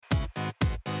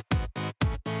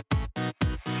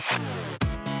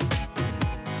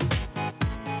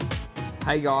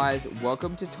Hey guys,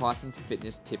 welcome to Tyson's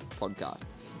Fitness Tips podcast.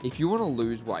 If you want to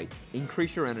lose weight,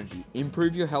 increase your energy,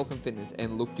 improve your health and fitness,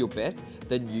 and look your best,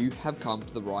 then you have come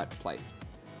to the right place.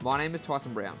 My name is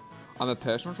Tyson Brown. I'm a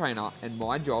personal trainer, and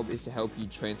my job is to help you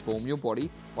transform your body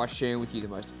by sharing with you the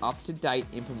most up-to-date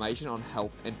information on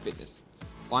health and fitness.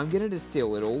 I'm going to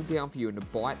distill it all down for you into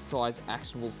bite-sized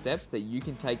actionable steps that you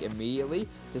can take immediately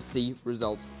to see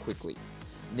results quickly.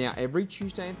 Now, every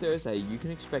Tuesday and Thursday, you can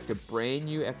expect a brand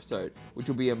new episode, which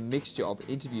will be a mixture of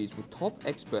interviews with top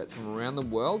experts from around the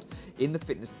world in the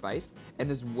fitness space,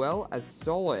 and as well as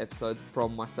solo episodes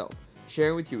from myself,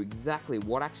 sharing with you exactly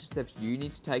what action steps you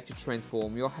need to take to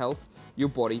transform your health, your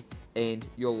body, and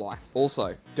your life.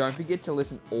 Also, don't forget to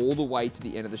listen all the way to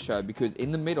the end of the show, because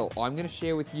in the middle, I'm going to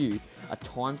share with you a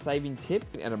time-saving tip,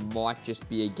 and it might just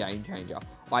be a game changer.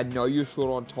 I know you're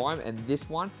short on time, and this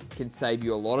one can save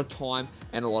you a lot of time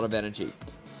and a lot of energy.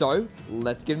 So,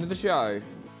 let's get into the show.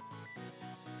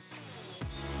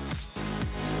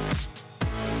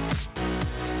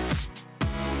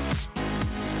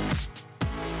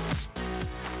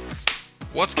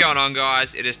 What's going on,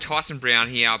 guys? It is Tyson Brown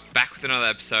here, back with another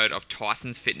episode of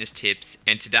Tyson's Fitness Tips,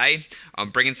 and today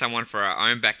I'm bringing someone for our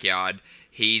own backyard.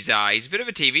 He's a bit of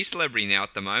a TV celebrity now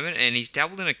at the moment, and he's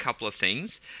dabbled in a couple of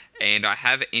things, and I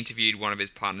have interviewed one of his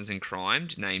partners in crime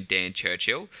named Dan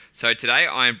Churchill. So today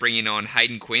I am bringing on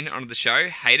Hayden Quinn onto the show.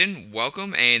 Hayden,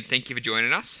 welcome, and thank you for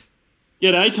joining us.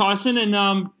 G'day, Tyson, and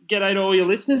g'day to all your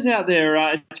listeners out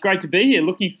there. It's great to be here.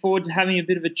 Looking forward to having a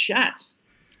bit of a chat.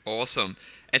 Awesome.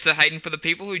 And so, Hayden, for the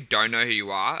people who don't know who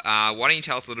you are, why don't you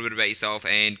tell us a little bit about yourself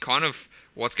and kind of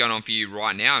what's going on for you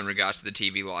right now in regards to the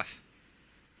TV life?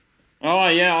 Oh,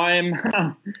 yeah, I am.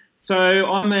 So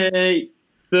I'm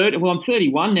I'm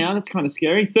 31 now. That's kind of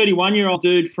scary. 31-year-old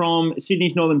dude from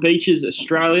Sydney's Northern Beaches,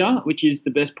 Australia, which is the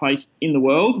best place in the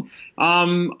world.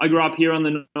 I grew up here on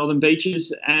the Northern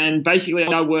Beaches, and basically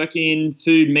I work in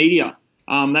food media.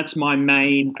 That's my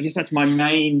main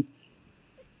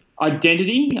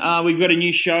identity. We've got a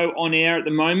new show on air at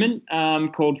the moment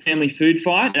called Family Food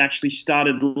Fight. It actually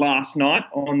started last night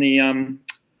on the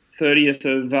 30th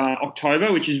of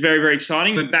October, which is very, very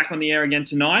exciting. We're back on the air again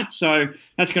tonight. So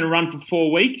that's going to run for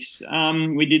 4 weeks.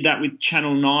 We did that with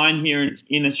Channel 9 here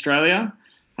in Australia.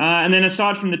 And then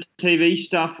aside from the TV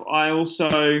stuff, I also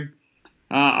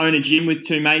own a gym with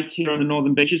two mates here on the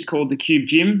Northern Beaches called the Cube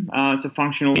Gym. It's a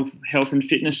functional health and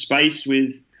fitness space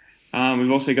with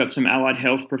we've also got some allied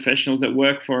health professionals that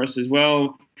work for us as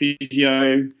well,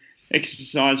 physio,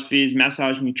 exercise, phys,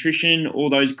 massage, nutrition, all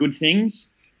those good things.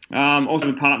 Also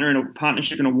a partner in a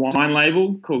partnership in a wine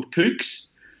label called Kooks,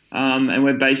 and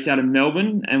we're based out of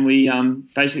Melbourne, and we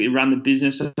basically run the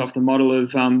business off the model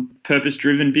of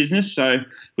purpose-driven business. So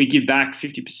we give back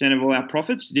 50% of all our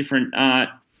profits to different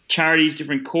charities,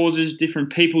 different causes,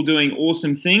 different people doing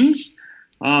awesome things.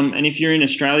 And if you're in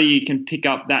Australia, you can pick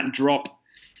up that drop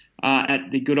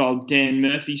at the good old Dan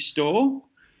Murphy store.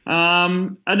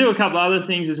 I do a couple other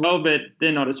things as well, but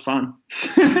they're not as fun.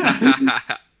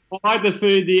 I like the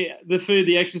food,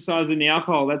 the exercise, and the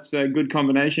alcohol. That's a good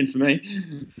combination for me.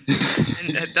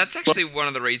 And that's actually one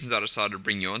of the reasons I decided to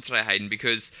bring you on today, Hayden,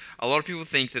 because a lot of people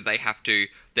think that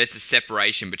there's a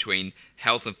separation between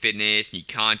health and fitness, and you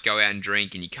can't go out and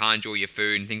drink, and you can't enjoy your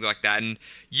food, and things like that. And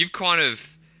you've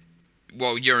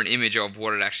you're an image of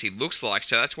what it actually looks like.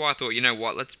 So that's why I thought, you know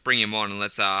what, let's bring him on and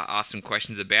let's ask some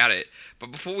questions about it.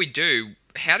 But before we do,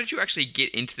 how did you actually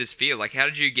get into this field? Like, how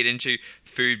did you get into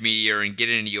food media and get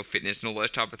into your fitness and all those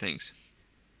type of things?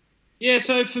 Yeah,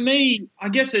 so for me, I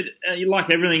guess like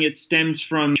everything, it stems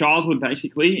from childhood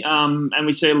basically. And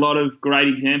we see a lot of great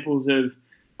examples of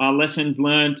lessons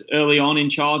learned early on in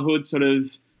childhood sort of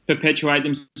perpetuate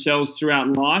themselves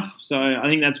throughout life. So I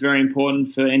think that's very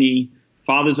important for any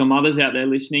fathers or mothers out there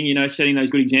listening. You know, setting those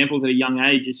good examples at a young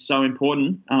age is so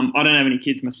important. I don't have any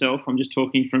kids myself. I'm just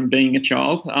talking from being a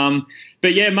child.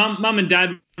 But yeah, mum and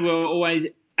dad were always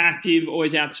active,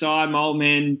 always outside. My old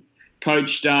man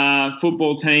coached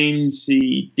football teams.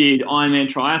 He did Ironman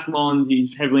triathlons.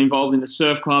 He's heavily involved in the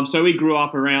surf club. So we grew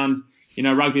up around, you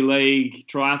know, rugby league,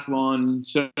 triathlon,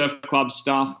 surf club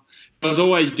stuff. I was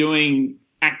always doing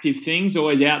active things,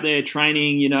 always out there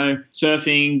training, you know,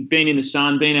 surfing, being in the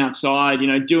sun, being outside, you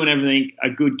know, doing everything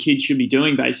a good kid should be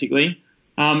doing basically.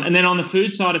 And then on the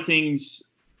food side of things,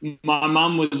 my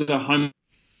mum was a home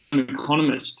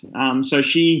economist. So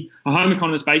a home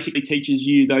economist basically teaches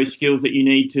you those skills that you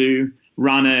need to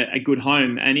run a good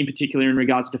home, and in particular in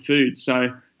regards to food.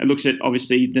 So it looks at,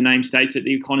 obviously the name states it,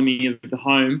 the economy of the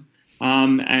home,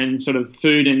 and sort of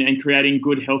food and creating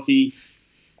good, healthy,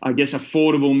 I guess,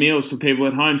 affordable meals for people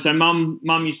at home. So mum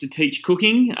used to teach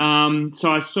cooking.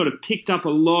 So I sort of picked up a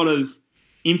lot of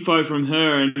info from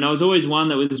her, and I was always one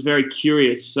that was very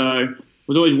curious. So I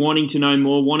was always wanting to know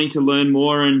more, wanting to learn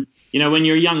more. And, when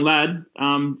you're a young lad,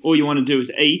 all you want to do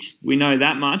is eat. We know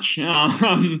that much,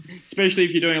 especially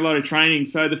if you're doing a lot of training.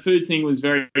 So the food thing was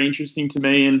very, very interesting to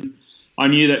me, and I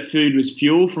knew that food was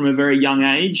fuel from a very young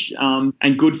age,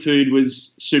 and good food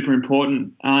was super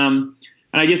important. And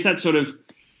I guess that sort of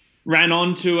ran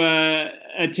on to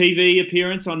a TV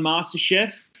appearance on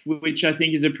MasterChef, which I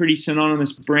think is a pretty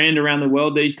synonymous brand around the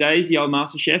world these days, the old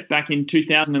MasterChef, back in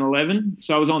 2011.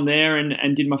 So I was on there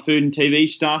and did my food and TV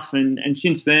stuff, and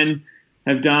since then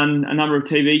have done a number of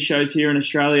TV shows here in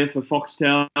Australia for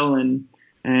Foxtel and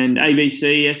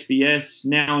ABC, SBS,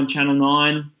 now on Channel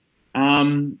 9.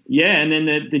 And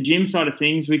then the gym side of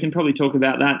things, we can probably talk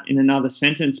about that in another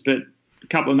sentence, but a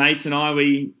couple of mates and I,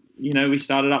 we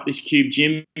started up this Cube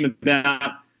Gym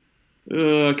about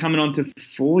coming on to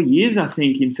 4 years, I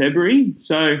think, in February.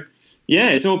 So, yeah,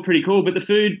 it's all pretty cool. But the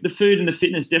food and the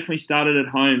fitness definitely started at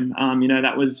home.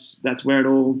 That's where it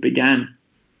all began.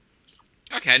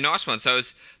 Okay, nice one. So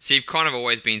you've kind of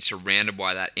always been surrounded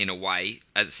by that in a way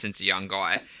since a young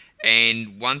guy.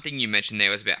 And one thing you mentioned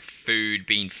there was about food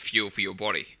being fuel for your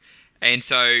body. And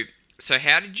so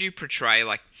how did you portray,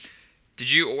 did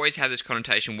you always have this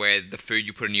connotation where the food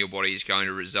you put into your body is going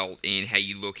to result in how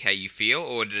you look, how you feel,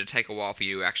 or did it take a while for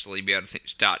you to actually be able to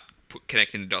start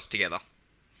connecting the dots together?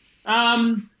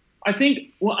 I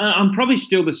think I'm probably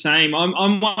still the same.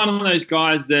 I'm one of those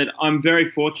guys that I'm very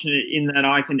fortunate in that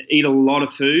I can eat a lot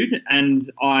of food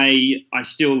and I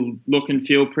still look and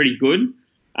feel pretty good.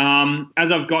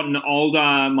 As I've gotten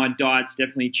older, my diet's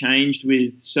definitely changed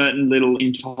with certain little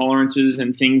intolerances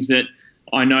and things that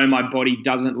I know my body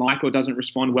doesn't like or doesn't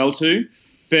respond well to.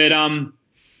 But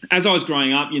as I was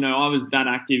growing up, I was that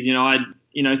active.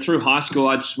 Through high school,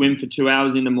 I'd swim for 2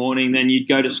 hours in the morning. Then you'd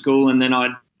go to school, and then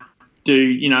I'd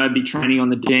I'd be training on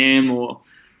the dam or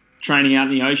training out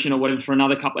in the ocean or whatever for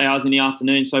another couple of hours in the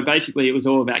afternoon. So basically, it was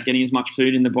all about getting as much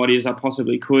food in the body as I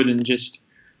possibly could and just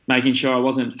making sure I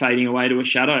wasn't fading away to a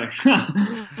shadow.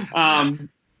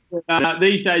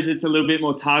 These days, it's a little bit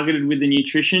more targeted with the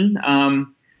nutrition.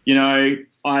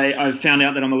 I found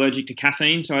out that I'm allergic to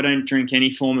caffeine, so I don't drink any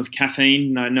form of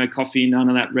caffeine, no coffee, none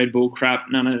of that Red Bull crap,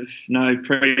 no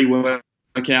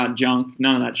pre-workout junk,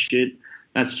 none of that shit.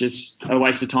 That's just a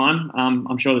waste of time.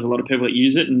 I'm sure there's a lot of people that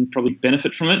use it and probably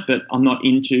benefit from it, but I'm not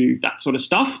into that sort of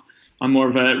stuff. I'm more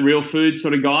of a real food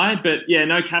sort of guy. But, yeah,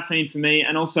 no caffeine for me.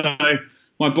 And also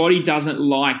my body doesn't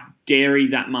like dairy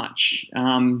that much.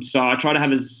 So I try to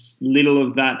have as little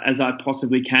of that as I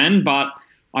possibly can, but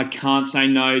I can't say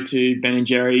no to Ben &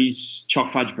 Jerry's choc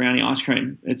fudge brownie ice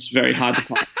cream. It's very hard to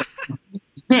play,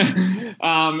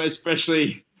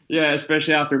 especially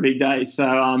after a big day.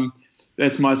 So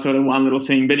that's my sort of one little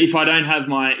thing. But if I don't have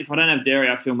dairy,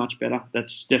 I feel much better.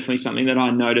 That's definitely something that I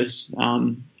notice.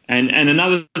 And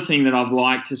another thing that I've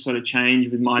liked to sort of change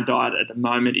with my diet at the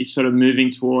moment is sort of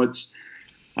moving towards,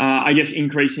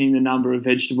 increasing the number of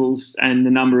vegetables and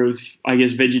the number of,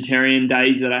 vegetarian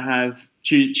days that I have.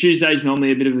 Tuesday's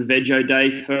normally a bit of a veggie day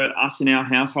for us in our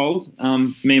household,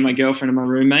 me and my girlfriend and my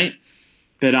roommate.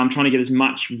 But I'm trying to get as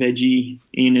much veggie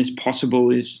in as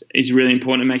possible is really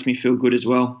important. It makes me feel good as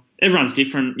well. Everyone's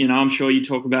different, I'm sure you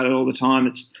talk about it all the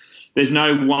time. There's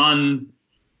no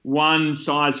one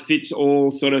size fits all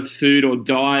sort of food or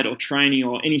diet or training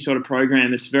or any sort of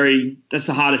program. That's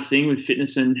the hardest thing with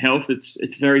fitness and health.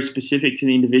 It's very specific to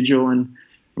the individual, and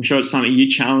I'm sure it's something you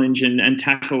challenge and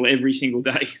tackle every single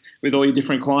day with all your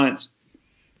different clients.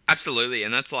 Absolutely,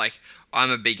 and that's I'm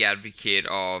a big advocate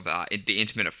of the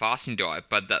intermittent fasting diet,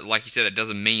 but that, like you said, it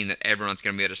doesn't mean that everyone's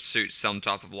going to be able to suit some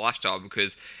type of lifestyle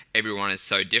because everyone is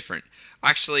so different.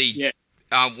 Actually, yeah.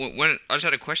 When I just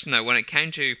had a question though, when it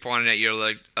came to finding out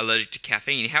you're allergic to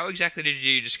caffeine, how exactly did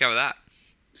you discover that?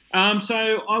 So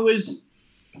it was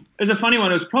a funny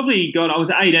one. It was probably, I was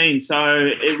 18, so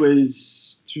it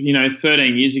was,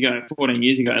 13 years ago, 14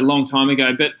 years ago, a long time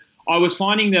ago. But I was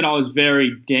finding that I was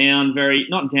very down,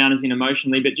 not down as in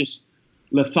emotionally, but just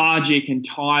lethargic and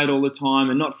tired all the time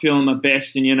and not feeling my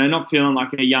best and, not feeling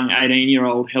like a young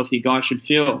 18-year-old healthy guy should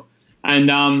feel. And,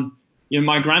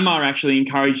 my grandma actually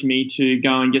encouraged me to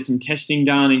go and get some testing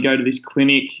done and go to this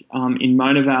clinic in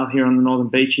Mona Vale here on the Northern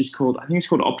Beaches called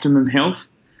Optimum Health.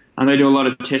 And they do a lot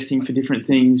of testing for different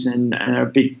things and are a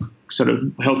big sort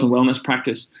of health and wellness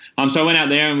practice. So I went out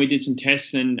there and we did some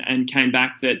tests and came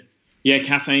back that,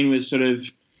 caffeine was sort of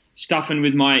stuffing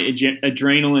with my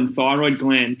adrenal and thyroid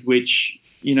gland, which,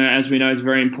 as we know, is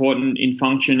very important in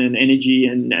function and energy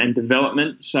and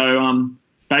development. So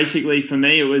basically for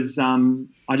me it was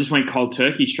I just went cold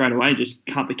turkey straight away, just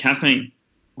cut the caffeine.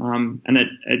 And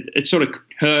it sort of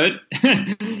hurt.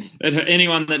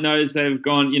 Anyone that knows they've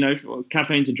gone,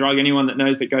 caffeine's a drug. Anyone that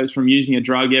knows that goes from using a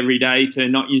drug every day to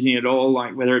not using it at all,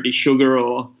 like whether it be sugar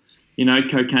or,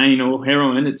 cocaine or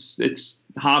heroin, it's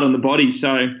hard on the body.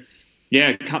 So,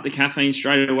 yeah, cut the caffeine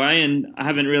straight away. And I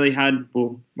haven't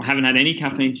had any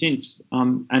caffeine since.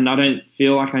 And I don't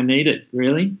feel like I need it,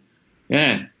 really.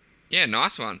 Yeah. Yeah,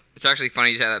 nice one. It's actually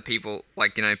funny to say that people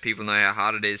know how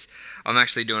hard it is. I'm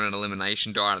actually doing an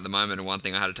elimination diet at the moment, and one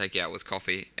thing I had to take out was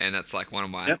coffee, and that's like one of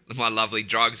my lovely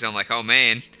drugs. And I'm like, oh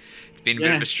man, it's been a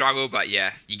bit of a struggle, but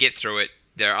yeah, you get through it.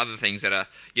 There are other things that are,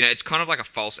 it's kind of like a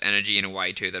false energy in a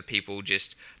way too, that people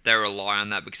they rely on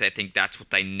that because they think that's what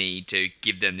they need to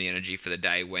give them the energy for the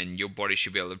day, when your body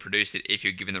should be able to produce it if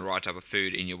you're given the right type of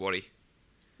food in your body.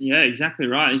 Yeah, exactly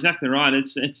right.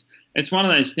 It's one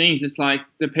of those things. It's like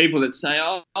the people that say,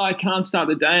 "Oh, I can't start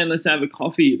the day unless I have a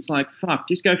coffee." It's like, fuck,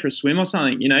 just go for a swim or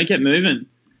something. Get moving.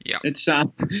 Yeah. It's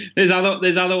there's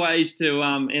other ways to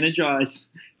energize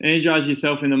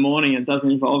yourself in the morning. It doesn't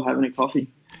involve having a coffee.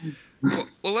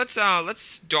 Well, let's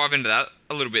dive into that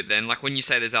a little bit then. Like when you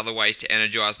say there's other ways to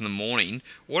energize in the morning,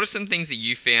 what are some things that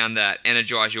you found that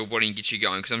energize your body and get you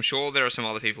going? Because I'm sure there are some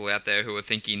other people out there who are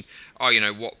thinking, oh,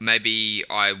 what maybe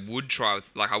I would try with,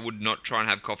 like I would not try and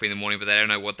have coffee in the morning, but they don't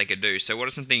know what they could do. So what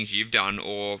are some things you've done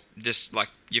or just like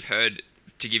you've heard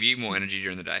to give you more energy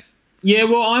during the day? Yeah,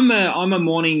 well, I'm a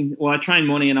morning. Well, I train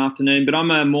morning and afternoon, but I'm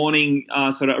a morning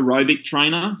sort of aerobic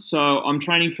trainer. So I'm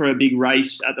training for a big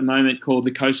race at the moment called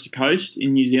the Coast to Coast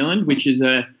in New Zealand, which is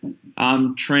a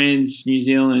trans New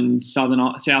Zealand South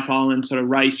Island sort of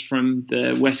race from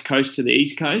the west coast to the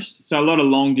east coast. So a lot of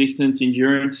long distance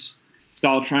endurance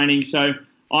style training. So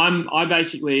I'm up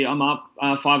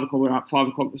 5 o'clock. We're up 5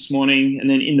 o'clock this morning, and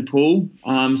then in the pool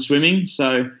swimming.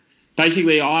 So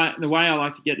basically, the way I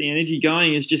like to get the energy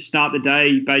going is just start the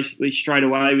day basically straight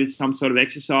away with some sort of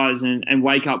exercise and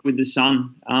wake up with the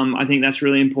sun. I think that's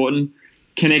really important.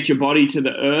 Connect your body to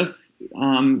the earth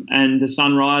and the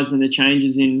sunrise and the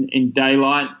changes in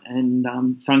daylight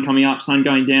and sun coming up, sun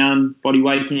going down, body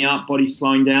waking up, body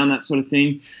slowing down, that sort of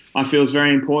thing I feel is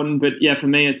very important. But, yeah, for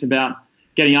me it's about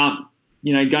getting up,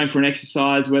 going for an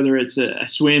exercise, whether it's a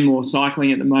swim or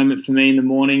cycling at the moment for me in the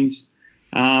mornings,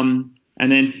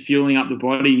 and then fueling up the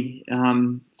body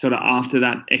sort of after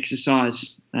that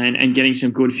exercise and getting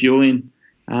some good fuel in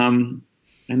and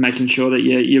making sure that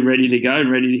you're ready to go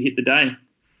and ready to hit the day.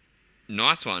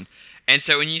 Nice one. And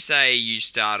so when you say you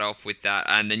start off with that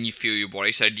and then you fuel your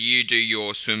body, so do you do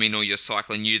your swimming or your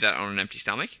cycling, you do that on an empty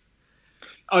stomach?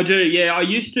 I do, yeah. I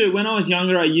used to, when I was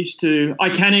younger, I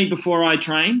can eat before I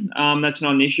train. That's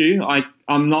not an issue.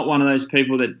 I'm not one of those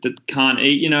people that can't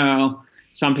eat.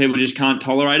 Some people just can't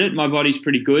tolerate it. My body's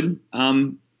pretty good.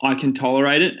 I can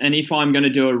tolerate it. And if I'm going to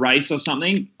do a race or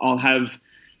something, I'll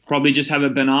probably just have a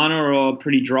banana or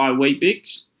pretty dry Wheat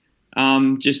Bix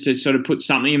just to sort of put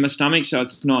something in my stomach so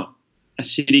it's not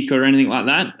acidic or anything like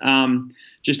that,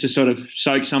 just to sort of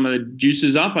soak some of the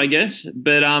juices up, I guess.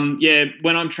 But,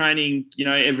 when I'm training,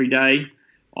 every day,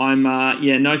 I'm,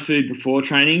 no food before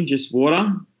training, just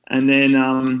water. And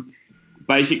then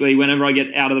basically, whenever I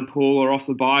get out of the pool or off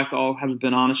the bike, I'll have a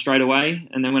banana straight away.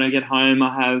 And then when I get home,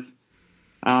 I have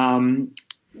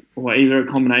either a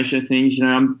combination of things.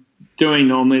 I'm doing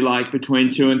normally like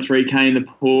between 2 and 3K in the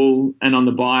pool and on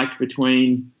the bike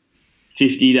between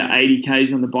 50 to 80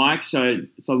 Ks on the bike. So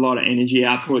it's a lot of energy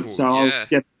output. So I'll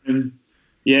get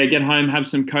home, have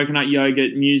some coconut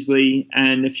yogurt, muesli,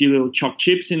 and a few little chopped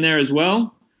chips in there as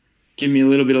well. Give me a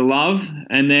little bit of love,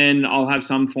 and then I'll have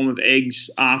some form of eggs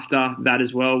after that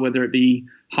as well, whether it be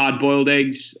hard-boiled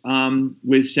eggs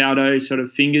with sourdough sort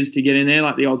of fingers to get in there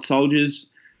like the old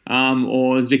soldiers,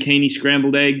 or zucchini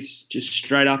scrambled eggs just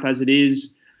straight up as it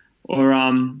is, or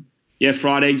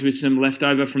fried eggs with some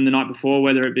leftover from the night before,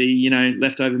 whether it be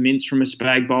leftover mince from a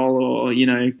spag bowl or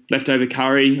leftover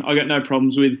curry. I got no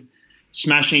problems with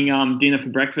smashing dinner for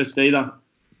breakfast either.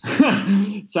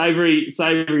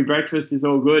 Savory breakfast is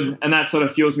all good, and that sort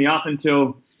of fuels me up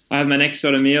until I have my next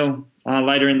sort of meal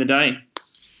later in the day.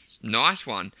 Nice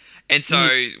one. And so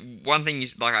one thing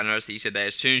I noticed that you said there,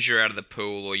 as soon as you're out of the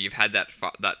pool or you've had that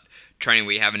training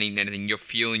where you haven't eaten anything, you're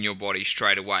fueling your body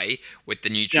straight away with the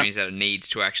nutrients that it needs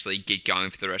to actually get going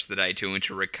for the rest of the day and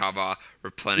to recover,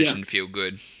 replenish, and feel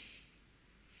good.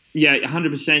 Yeah,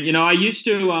 100%. I used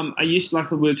to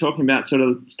like we were talking about, sort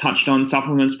of touched on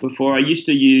supplements before. I used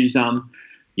to use,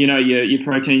 your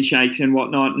protein shakes and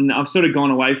whatnot, and I've sort of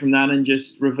gone away from that and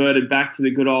just reverted back to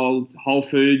the good old whole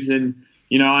foods. And,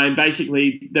 I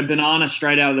basically, the banana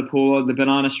straight out of the pool or the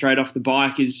banana straight off the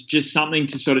bike is just something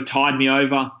to sort of tide me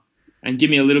over and give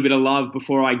me a little bit of love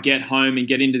before I get home and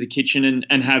get into the kitchen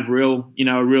and have a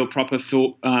real proper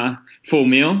full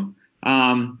meal.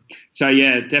 So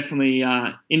yeah, definitely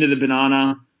into the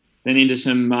banana, then into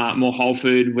some more whole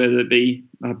food, whether it be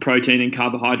a protein and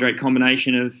carbohydrate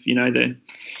combination of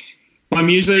my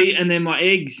muesli and then my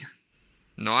eggs.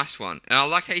 Nice one. And I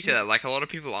like how you said that. Like, a lot of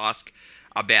people ask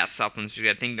about supplements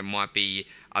because I think it might be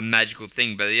a magical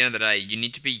thing, but at the end of the day, you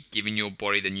need to be giving your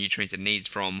body the nutrients it needs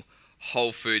from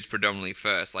whole foods predominantly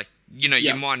first. Like, you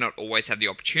might not always have the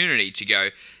opportunity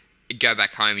to go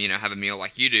back home, have a meal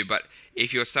like you do, but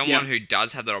if you're someone who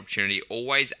does have that opportunity,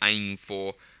 always aim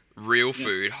for real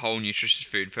food, whole nutritious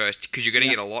food first, because you're going to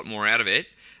get a lot more out of it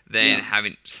than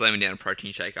slamming down a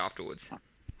protein shake afterwards.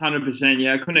 100%.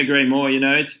 Yeah, I couldn't agree more.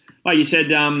 It's like you said.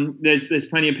 There's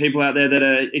plenty of people out there that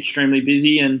are extremely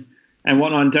busy and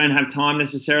whatnot, and don't have time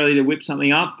necessarily to whip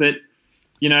something up. But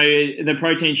the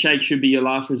protein shake should be your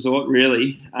last resort.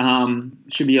 Really,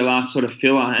 should be your last sort of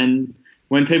filler. And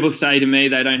when people say to me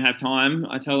they don't have time,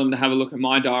 I tell them to have a look at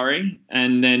my diary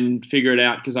and then figure it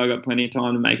out, because I've got plenty of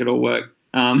time to make it all work.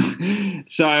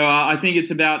 So I think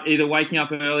it's about either waking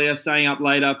up earlier, staying up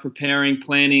later, preparing,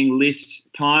 planning, lists.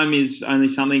 Time is only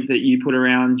something that you put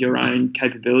around your own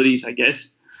capabilities, I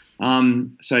guess.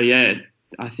 So yeah,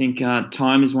 I think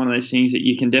time is one of those things that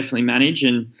you can definitely manage,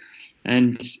 and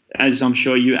as I'm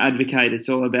sure you advocate, it's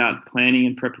all about planning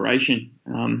and preparation,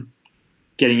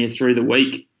 getting you through the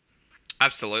week.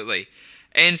 Absolutely.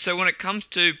 And so when it comes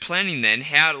to planning, then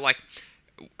how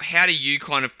do you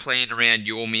kind of plan around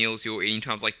your meals, your eating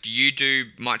times? Like, do you do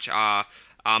much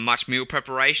meal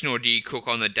preparation, or do you cook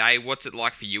on the day? What's it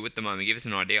like for you at the moment? Give us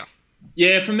an idea.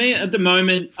 Yeah, for me at the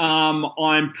moment,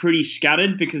 I'm pretty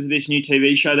scattered because of this new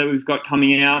TV show that we've got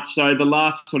coming out. So the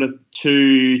last sort of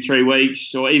 2-3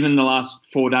 weeks, or even the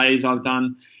last 4 days, I've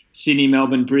done Sydney,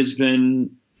 Melbourne,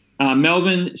 Brisbane,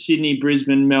 Melbourne, Sydney,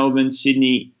 Brisbane, Melbourne,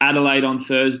 Sydney, Adelaide on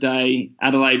Thursday,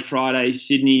 Adelaide Friday,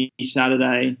 Sydney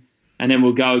Saturday, and then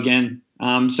we'll go again.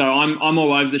 So I'm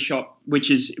all over the shop, which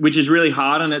is really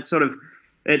hard, and it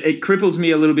cripples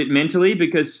me a little bit mentally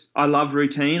because I love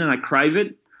routine and I crave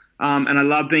it, and I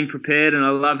love being prepared, and I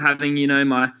love having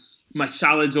my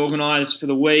salads organised for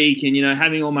the week, and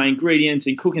having all my ingredients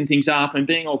and cooking things up and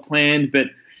being all planned. But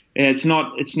yeah, it's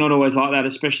not always like that,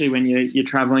 especially when you're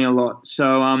travelling a lot.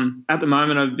 So at the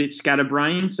moment I'm a bit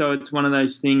scatterbrained, so it's one of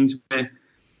those things where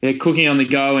cooking on the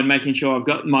go and making sure I've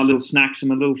got my little snacks and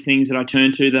my little things that I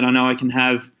turn to that I know I can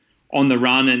have on the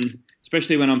run, and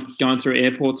especially when I'm going through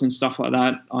airports and stuff like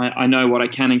that, I know what I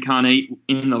can and can't eat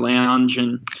in the lounge,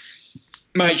 and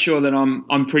make sure that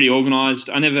I'm pretty organised.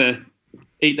 I never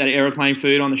eat that aeroplane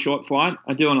food on the short flight.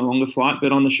 I do on a longer flight,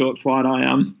 but on the short flight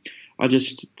I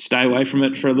just stay away from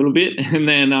it for a little bit, and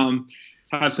then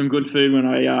have some good food when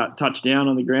I touch down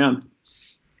on the ground.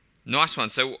 Nice one.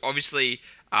 So obviously,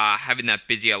 having that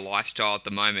busier lifestyle at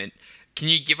the moment, can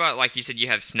you give us, like you said, you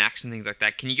have snacks and things like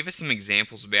that. Can you give us some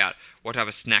examples about what type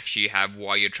of snacks you have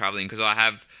while you're traveling? Because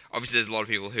obviously there's a lot of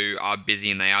people who are busy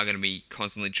and they are going to be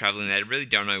constantly traveling. They really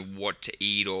don't know what to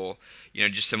eat, or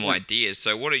just some ideas.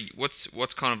 So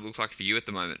what's kind of look like for you at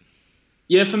the moment?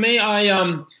 Yeah, for me,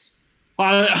 I've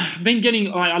been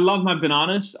getting. I love my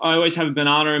bananas. I always have a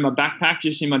banana in my backpack,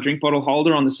 just in my drink bottle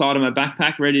holder on the side of my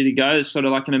backpack, ready to go. It's sort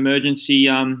of like an emergency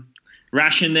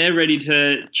ration there, ready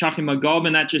to chuck in my gob,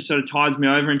 and that just sort of tides me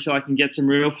over until I can get some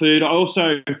real food. I'm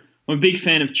a big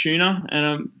fan of tuna,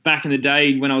 and back in the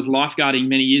day when I was lifeguarding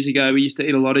many years ago, we used to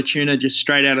eat a lot of tuna just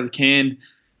straight out of the can.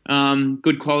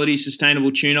 Good quality,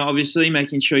 sustainable tuna, obviously,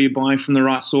 making sure you're buying from the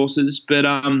right sources. But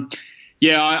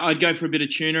I'd go for a bit of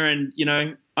tuna,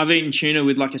 and I've eaten tuna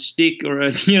with like a stick or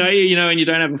and you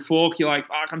don't have a fork. You're like,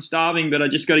 fuck, I'm starving, but I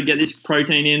just got to get this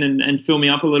protein in and fill me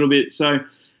up a little bit. So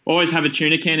always have a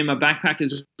tuna can in my backpack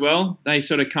as well. They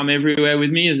sort of come everywhere with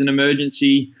me as an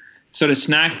emergency sort of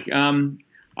snack.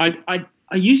 I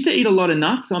used to eat a lot of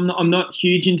nuts. I'm not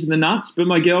huge into the nuts, but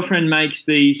my girlfriend makes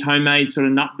these homemade sort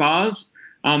of nut bars,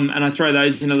 and I throw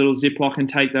those in a little Ziploc and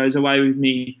take those away with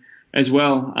me as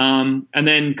well. And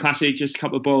then classic, just a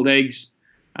couple of boiled eggs,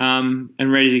 and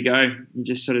ready to go. You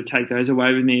just sort of take those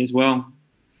away with me as well.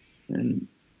 And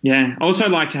yeah, I also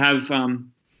like to have,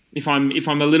 if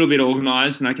I'm a little bit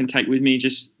organised and I can take with me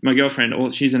just my girlfriend,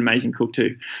 or she's an amazing cook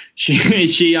too. She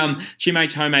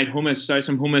makes homemade hummus. So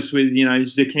some hummus with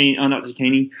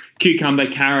cucumber,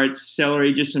 carrots,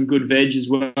 celery, just some good veg as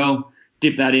well.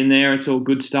 Dip that in there. It's all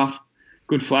good stuff,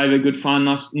 good flavour, good fun,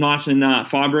 nice and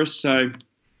fibrous. So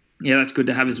yeah, that's good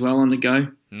to have as well on the go.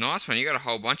 Nice one. You got a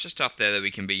whole bunch of stuff there that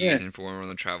we can be using for when we're on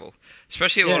the travel.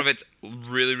 Especially a lot of it's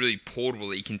really, really portable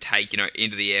that you can take,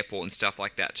 into the airport and stuff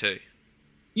like that too.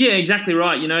 Yeah, exactly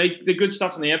right. You know, the good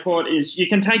stuff in the airport is you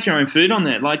can take your own food on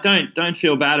there. Like, don't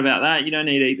feel bad about that. You don't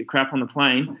need to eat the crap on the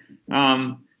plane.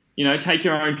 You know, take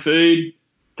your own food,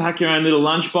 pack your own little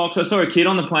lunchbox. I saw a kid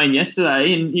on the plane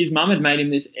yesterday, and his mum had made him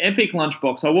this epic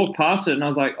lunchbox. I walked past it, and I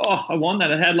was like, oh, I want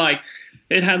that. It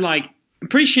had like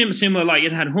pretty similar. Like,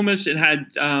 it had hummus, it had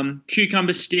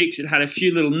cucumber sticks, it had a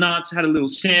few little nuts, it had a little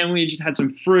sandwich, it had some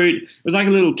fruit. It was like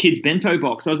a little kid's bento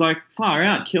box. I was like, far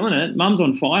out, killing it. Mum's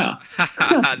on fire.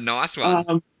 Nice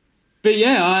one. But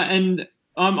yeah, and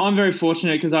I'm very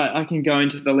fortunate because I can go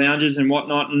into the lounges and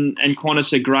whatnot, and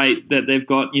Qantas are great that they've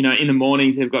got, you know, in the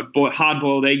mornings they've got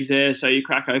hard-boiled eggs there, so you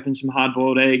crack open some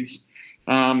hard-boiled eggs.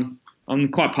 I'm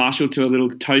quite partial to a little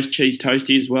cheese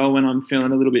toasty as well when I'm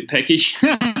feeling a little bit peckish.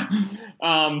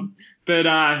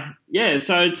 Yeah,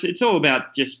 so it's all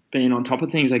about just being on top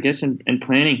of things, I guess, and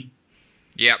planning.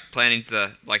 Yeah, planning's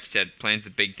like you said, planning's the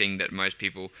big thing that most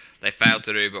people, they fail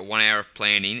to do, but 1 hour of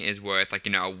planning is worth, like,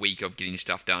 you know, a week of getting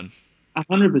stuff done.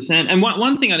 100%. And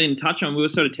one thing I didn't touch on, we were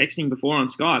sort of texting before on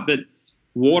Skype, but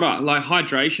water, like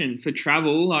hydration for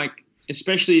travel, like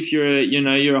especially if you're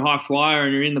a high flyer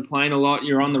and you're in the plane a lot,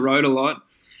 you're on the road a lot.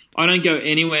 I don't go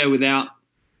anywhere without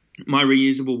my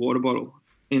reusable water bottle.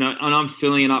 You know, and I'm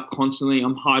filling it up constantly.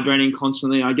 I'm hydrating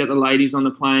constantly. I get the ladies on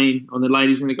the plane, or the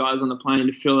ladies and the guys on the plane,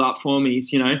 to fill it up for me.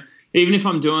 It's, you know, even if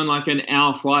I'm doing like an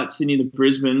hour flight, Sydney to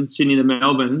Brisbane, Sydney to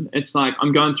Melbourne, it's like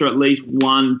I'm going through at least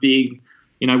one big,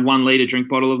 1 litre drink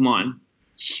bottle of mine.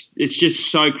 It's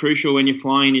just so crucial when you're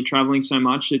flying and you're traveling so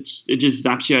much. It just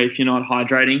zaps you if you're not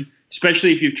hydrating,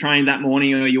 especially if you've trained that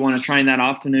morning or you want to train that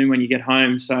afternoon when you get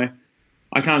home. So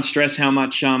I can't stress how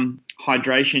much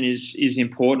hydration is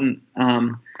important.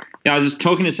 I was just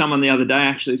talking to someone the other day,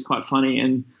 actually. It's quite funny,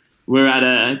 and we're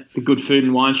at the Good Food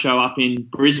and Wine Show up in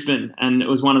Brisbane, and it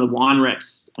was one of the wine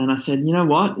reps. And I said, you know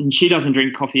what? And she doesn't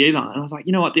drink coffee either. And I was like,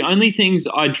 you know what? The only things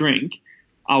I drink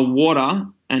are water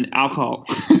and alcohol.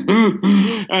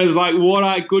 I was like,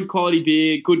 water, good quality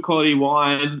beer, good quality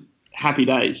wine, happy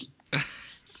days.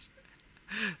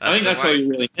 I think that's all you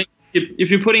really need.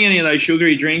 If you're putting any of those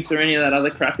sugary drinks or any of that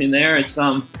other crap in there, it's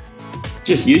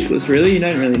just useless, really. You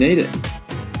don't really need it.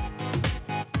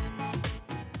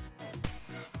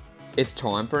 It's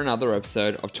time for another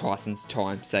episode of Tyson's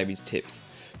Time Savings Tips.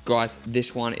 Guys,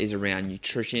 this one is around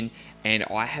nutrition, and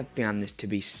I have found this to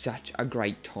be such a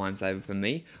great time saver for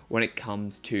me when it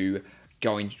comes to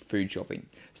going food shopping.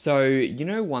 So,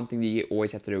 one thing that you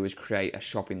always have to do is create a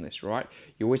shopping list, right?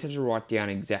 You always have to write down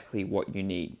exactly what you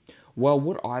need. Well,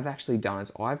 what I've actually done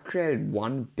is I've created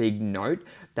one big note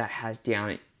that has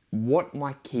down what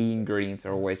my key ingredients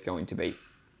are always going to be.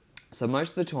 So most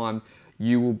of the time,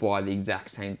 you will buy the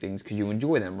exact same things because you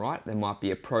enjoy them, right? There might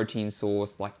be a protein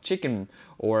source like chicken,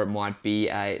 or it might be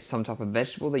some type of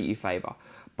vegetable that you favor.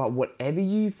 But whatever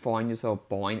you find yourself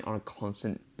buying on a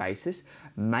constant basis,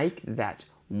 make that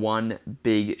one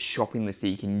big shopping list that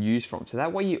you can use from. So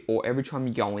that way, or every time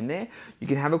you go in there, you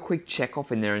can have a quick check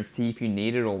off in there and see if you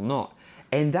need it or not.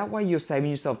 And that way you're saving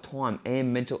yourself time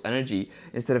and mental energy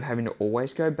instead of having to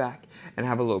always go back and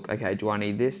have a look. Okay, do I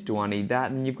need this? Do I need that?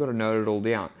 And then you've got to note it all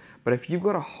down. But if you've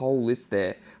got a whole list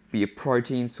there for your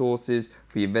protein sources,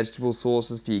 for your vegetable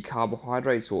sources, for your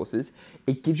carbohydrate sources,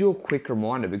 it gives you a quick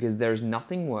reminder, because there is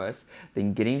nothing worse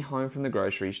than getting home from the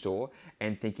grocery store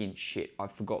and thinking, shit, I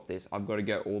forgot this. I've got to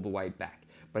go all the way back.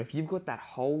 But if you've got that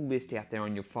whole list out there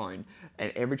on your phone,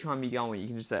 and every time you go in, you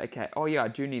can just say, okay, oh yeah, I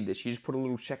do need this. You just put a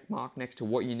little check mark next to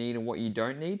what you need and what you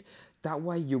don't need. That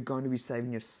way you're going to be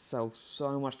saving yourself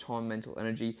so much time, mental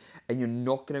energy, and you're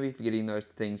not going to be forgetting those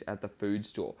things at the food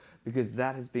store, because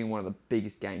that has been one of the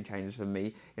biggest game changers for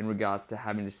me in regards to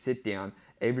having to sit down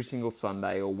every single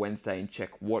Sunday or Wednesday and check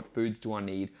what foods do I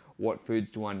need, what foods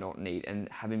do I not need, and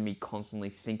having me constantly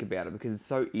think about it, because it's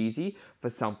so easy for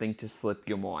something to slip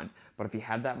your mind. But if you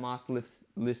have that master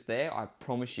list there, I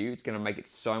promise you it's going to make it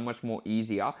so much more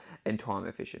easier and time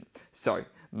efficient. So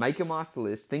make a master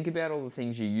list, think about all the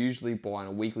things you usually buy on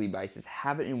a weekly basis,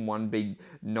 have it in one big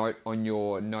note on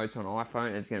your notes on iPhone,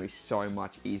 and it's going to be so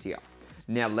much easier.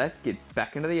 Now let's get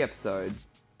back into the episode.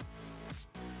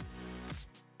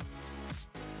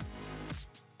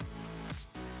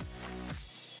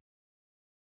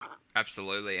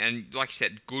 Absolutely, and like you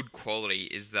said, good quality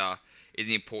is the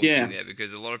important thing there,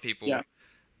 because a lot of people,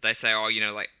 they say,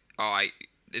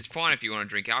 it's fine if you want to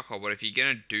drink alcohol, but if you're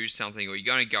going to do something or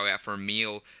you're going to go out for a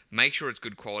meal, make sure it's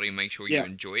good quality and make sure you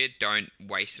enjoy it. Don't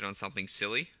waste it on something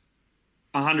silly.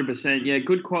 100%. Yeah,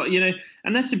 good quality.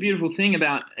 And that's the beautiful thing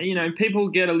about, people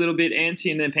get a little bit antsy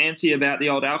in their pantsy about the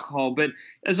old alcohol, but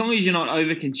as long as you're not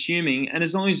over consuming and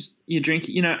as long as you drink,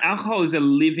 alcohol is a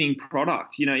living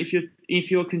product.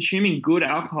 If you're consuming good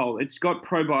alcohol, it's got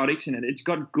probiotics in it. It's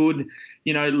got good,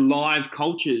 live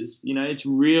cultures. It's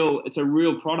real. It's a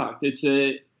real product.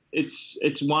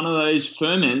 It's one of those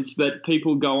ferments that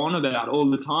people go on about all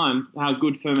the time, how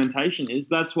good fermentation is.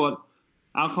 That's what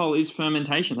alcohol is,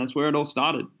 fermentation. That's where it all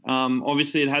started.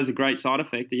 Obviously, it has a great side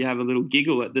effect that you have a little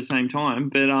giggle at the same time.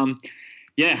 But,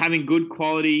 having good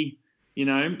quality,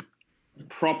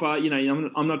 proper,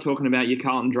 I'm not talking about your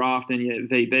Carlton Draft and your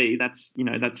VB.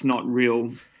 That's not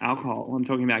real alcohol. I'm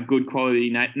talking about good quality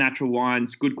natural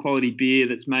wines, good quality beer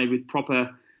that's made with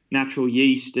proper natural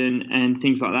yeast and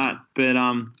things like that. But,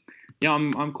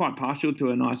 I'm quite partial to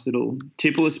a nice little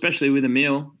tipple, especially with a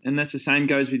meal. And that's the same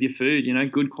goes with your food.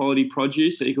 Good quality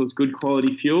produce equals good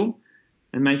quality fuel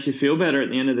and makes you feel better at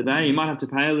the end of the day. You might have to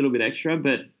pay a little bit extra,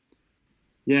 but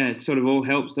yeah, it sort of all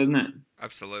helps, doesn't it?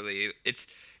 Absolutely. It's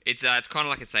kind of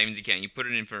like a savings account. You put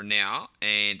it in for now,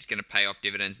 and it's going to pay off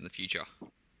dividends in the future.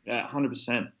 Yeah,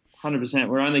 100%. 100%.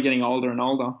 We're only getting older and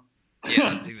older.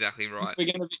 Yeah, that's exactly right.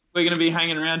 We're gonna be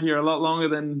hanging around here a lot longer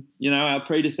than our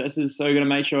predecessors. So we're gonna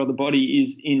make sure the body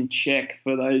is in check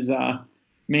for those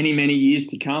many years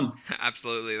to come.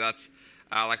 Absolutely, that's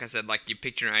like I said. Like you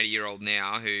picture an 80-year-old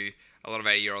now who a lot of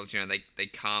 80-year-olds, they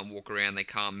can't walk around, they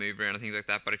can't move around and things like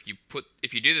that. But if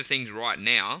you do the things right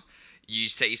now, you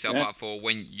set yourself up for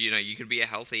when you could be a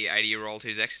healthy 80-year-old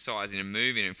who's exercising and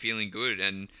moving and feeling good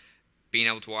and being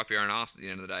able to wipe your own ass at the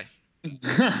end of the day.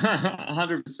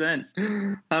 100%.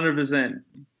 100%.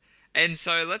 And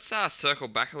so let's circle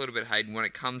back a little bit, Hayden, when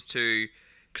it comes to,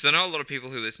 because I know a lot of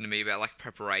people who listen to me about like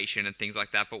preparation and things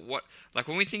like that, but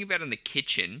when we think about in the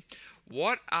kitchen,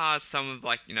 what are some of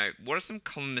what are some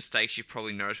common mistakes you've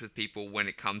probably noticed with people when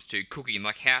it comes to cooking?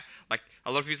 Like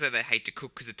a lot of people say they hate to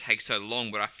cook because it takes so long,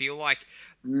 but I feel like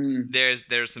there's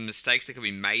some mistakes that can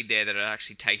be made there that are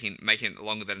actually making it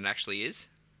longer than it actually is.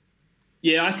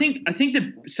 Yeah, I think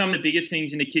that some of the biggest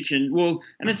things in the kitchen,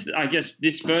 I guess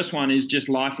this first one is just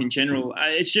life in general.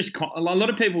 It's just a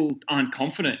lot of people aren't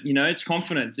confident. It's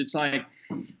confidence. It's like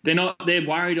they're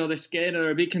worried or they're scared or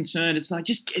a bit concerned. It's like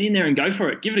just get in there and go for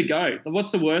it. Give it a go.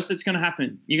 What's the worst that's going to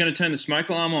happen? You're going to turn the smoke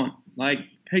alarm on. Like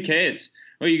who cares?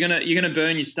 Or you're gonna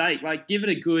burn your steak. Like give it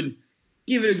a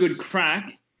good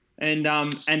crack and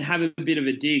have a bit of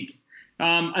a dig.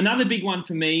 Another big one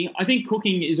for me, I think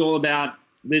cooking is all about.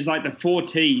 There's like the 4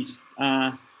 T's.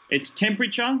 It's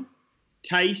temperature,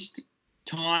 taste,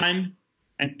 time,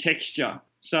 and texture.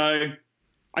 So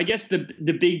I guess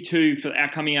the big two for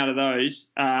coming out of those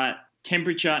are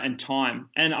temperature and time.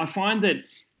 And I find that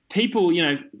people,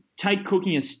 take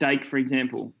cooking a steak, for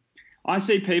example. I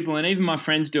see people, and even my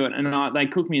friends do it, and they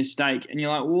cook me a steak, and you're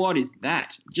like, what is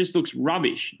that? It just looks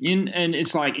rubbish. And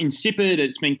it's like insipid.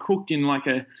 It's been cooked in like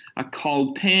a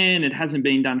cold pan. It hasn't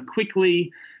been done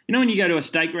quickly. When you go to a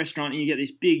steak restaurant and you get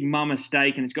this big mama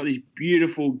steak and it's got this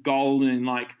beautiful golden,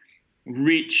 like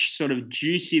rich, sort of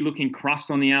juicy looking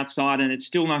crust on the outside and it's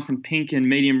still nice and pink and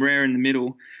medium rare in the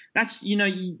middle. That's,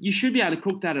 you should be able to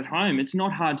cook that at home. It's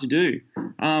not hard to do.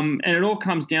 And it all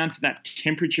comes down to that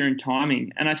temperature and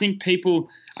timing. And I think people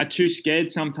are too scared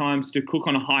sometimes to cook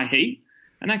on a high heat.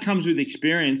 And that comes with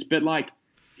experience. But like,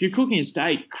 if you're cooking a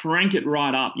steak, crank it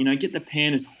right up. Get the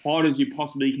pan as hot as you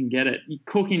possibly can get it. You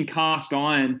cook in cast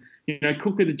iron.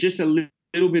 Cook with just a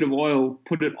little bit of oil.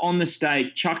 Put it on the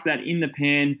steak. Chuck that in the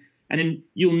pan, and then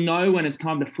you'll know when it's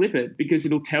time to flip it because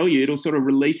it'll tell you. It'll sort of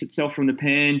release itself from the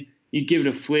pan. You give it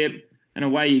a flip, and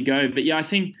away you go. But yeah, I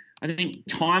think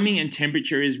timing and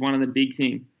temperature is one of the big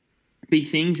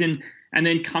things, and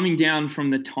then coming down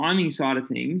from the timing side of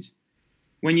things,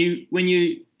 when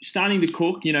you starting to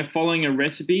cook, following a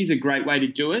recipe is a great way to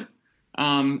do it.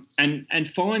 And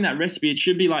following that recipe, it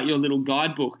should be like your little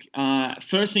guidebook.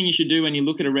 First thing you should do when you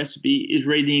look at a recipe is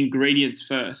read the ingredients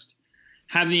first.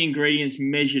 Have the ingredients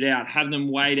measured out, have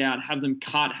them weighed out, have them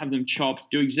cut, have them chopped.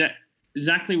 Do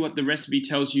exactly what the recipe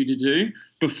tells you to do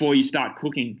before you start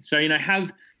cooking. So,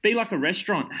 be like a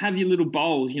restaurant. Have your little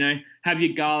bowls, have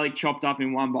your garlic chopped up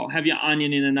in one bowl, have your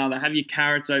onion in another, have your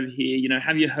carrots over here,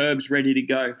 have your herbs ready to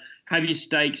go, have your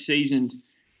steak seasoned,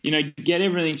 get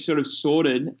everything sort of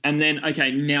sorted, and then,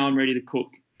 okay, now I'm ready to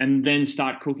cook, and then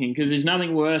start cooking. Because there's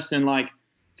nothing worse than like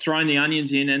throwing the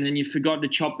onions in and then you forgot to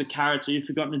chop the carrots or you've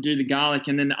forgotten to do the garlic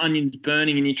and then the onion's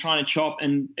burning and you're trying to chop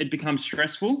and it becomes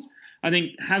stressful. I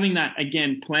think having that,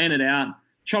 again, plan it out,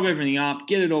 chop everything up,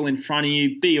 get it all in front of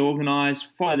you, be organized,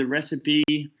 follow the recipe,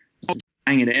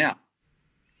 bang it out.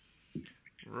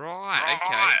 Right,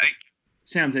 okay.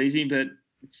 Sounds easy, but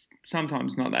it's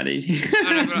sometimes not that easy.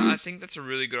 I know, but I think that's a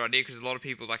really good idea because a lot of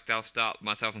people, like they'll start,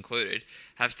 myself included,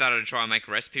 have started to try and make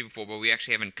a recipe before, but we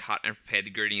actually haven't cut and prepared the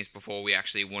ingredients before we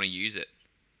actually want to use it.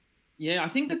 Yeah, I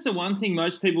think that's the one thing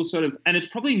most people sort of, and it's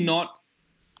probably not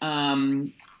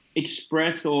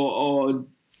expressed or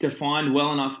defined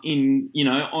well enough in,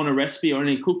 on a recipe or in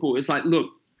a cookbook. It's like,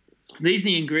 look, these are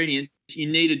the ingredients.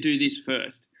 You need to do this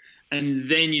first, and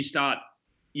then you start,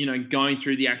 going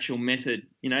through the actual method.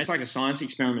 It's like a science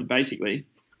experiment, basically.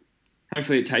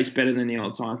 Hopefully it tastes better than the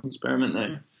old science experiment,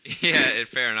 though. Yeah,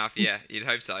 fair enough. Yeah, you'd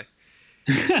hope so.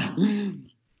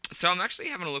 So I'm actually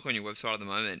having a look on your website at the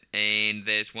moment, and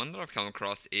there's one that I've come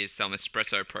across is some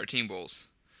espresso protein balls.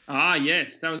 Ah,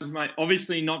 yes. That was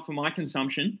obviously not for my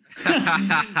consumption.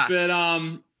 But,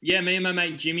 yeah, me and my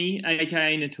mate Jimmy,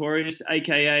 a.k.a. Notorious,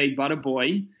 a.k.a.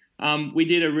 Butterboy, we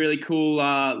did a really cool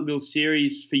little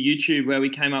series for YouTube where we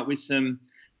came up with some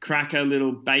cracker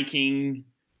little baking,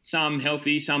 some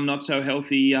healthy, some not so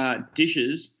healthy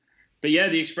dishes. But yeah,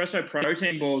 the espresso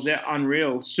protein balls, they're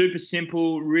unreal. Super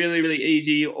simple, really, really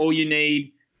easy. All you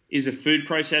need is a food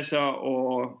processor,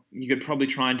 or you could probably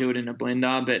try and do it in a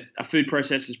blender, but a food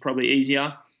processor is probably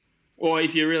easier. Or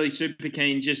if you're really super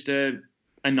keen, just a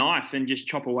knife and just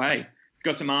chop away. It's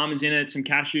got some almonds in it, some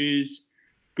cashews,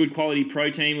 good quality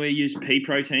protein. We use pea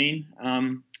protein,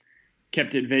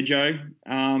 kept at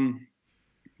Veggie.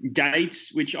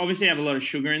 Dates, which obviously have a lot of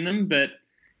sugar in them, but,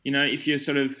 if you're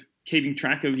sort of keeping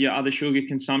track of your other sugar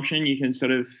consumption, you can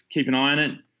sort of keep an eye on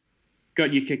it.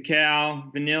 Got your cacao,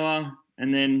 vanilla,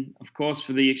 and then, of course,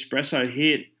 for the espresso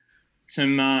hit,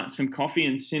 some coffee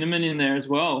and cinnamon in there as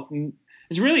well. And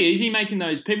it's really easy making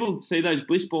those. People see those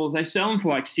bliss balls. They sell them for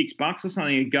like $6 or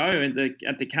something a go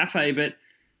at the cafe, but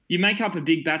you make up a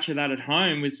big batch of that at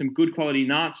home with some good quality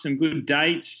nuts, some good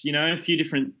dates, a few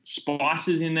different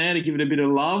spices in there to give it a bit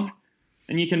of love.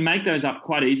 And you can make those up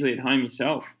quite easily at home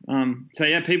yourself. So,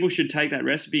 yeah, people should take that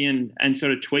recipe and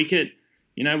sort of tweak it.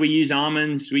 We use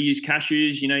almonds, we use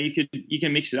cashews. You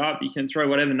can mix it up. You can throw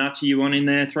whatever nuts you want in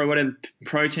there, throw whatever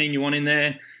protein you want in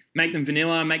there, make them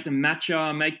vanilla, make them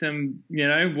matcha, make them,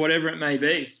 whatever it may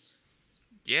be.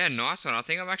 Yeah, nice one. I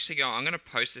think I'm going to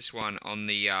post this one on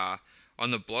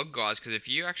the blog, guys, because if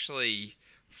you actually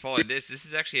follow this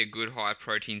is actually a good high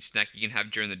protein snack you can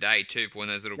have during the day too, for when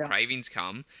those little cravings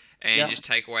come, and just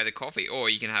take away the coffee, or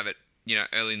you can have it,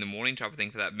 early in the morning type of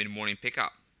thing for that mid-morning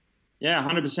pickup. Yeah,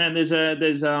 100%.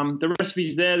 There's the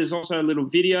recipes there. There's also a little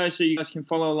video, so you guys can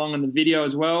follow along on the video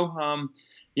as well.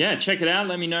 Yeah, check it out.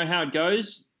 Let me know how it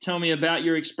goes. Tell me about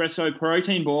your espresso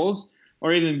protein balls,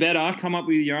 or even better, come up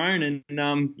with your own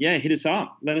and hit us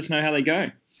up. Let us know how they go.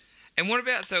 And what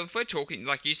about, so if we're talking,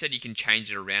 like you said, you can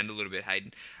change it around a little bit,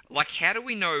 Hayden. Like, how do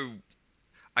we know?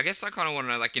 I guess I kind of want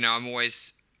to know, like, I'm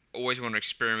always want to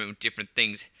experiment with different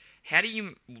things. How do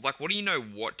you, like, what do you know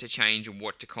what to change and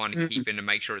what to kind of keep in to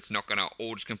make sure it's not going to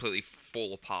all just completely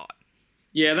fall apart?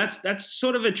 Yeah, that's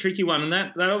sort of a tricky one, and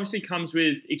that obviously comes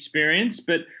with experience.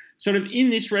 But sort of in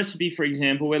this recipe, for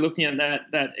example, we're looking at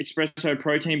that espresso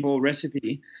protein ball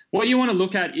recipe. What you want to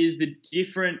look at is the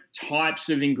different types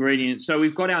of ingredients. So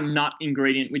we've got our nut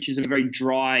ingredient, which is a very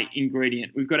dry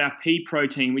ingredient. We've got our pea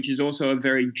protein, which is also a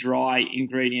very dry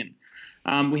ingredient.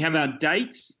 We have our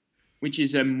dates, which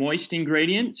is a moist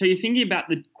ingredient. So you're thinking about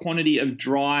the quantity of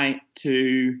dry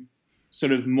to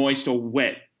sort of moist or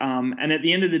wet. And at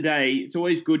the end of the day, it's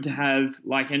always good to have,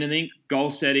 like anything,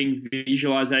 goal setting,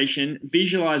 visualization.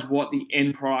 Visualize what the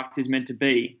end product is meant to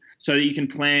be so that you can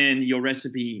plan your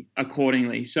recipe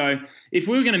accordingly. So if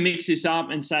we were going to mix this up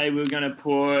and say we were going to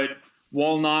put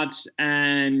walnuts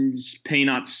and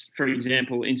peanuts, for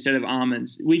example, instead of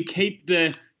almonds, we'd keep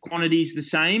the quantities the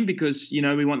same because,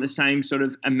 we want the same sort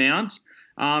of amount.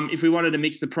 If we wanted to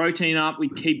mix the protein up,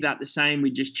 we'd keep that the same.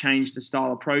 We'd just change the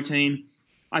style of protein.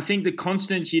 I think the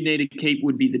constants you need to keep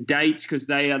would be the dates because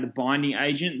they are the binding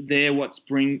agent. They are what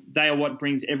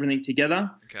brings everything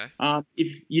together. Okay.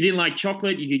 If you didn't like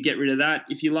chocolate, you could get rid of that.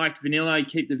 If you liked vanilla, you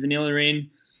keep the vanilla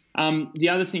in. The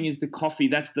other thing is the coffee.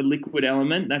 That's the liquid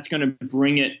element. That's going to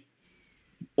bring it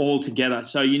all together.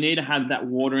 So you need to have that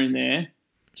water in there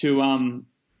to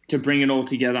bring it all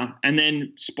together. And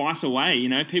then spice away.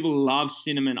 People love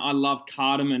cinnamon. I love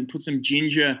cardamom. Put some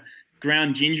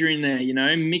ground ginger in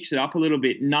there, mix it up a little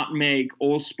bit, nutmeg,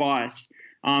 allspice,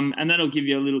 and that'll give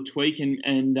you a little tweak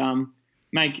and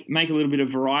make a little bit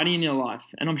of variety in your life.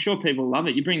 And I'm sure people love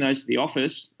it. You bring those to the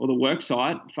office or the work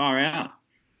site, far out.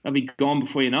 They'll be gone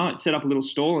before you know it. Set up a little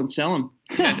stall and sell them.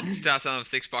 Start selling them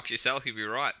for $6 yourself, you'll be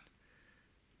right.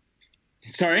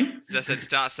 Sorry? So I said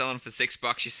start selling for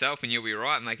 $6 yourself and you'll be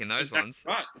right making those ones.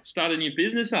 Right. Start a new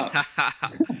business up.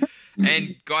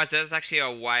 And guys, that's actually a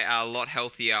lot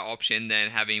healthier option than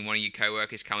having one of your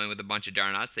coworkers come in with a bunch of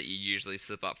donuts that you usually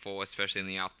slip up for, especially in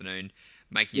the afternoon.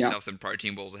 Making Yeah. yourself some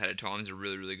protein balls ahead of time is a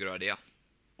really, really good idea.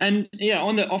 And yeah,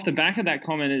 off the back of that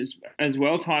comment as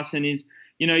well, Tyson, is,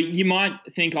 you might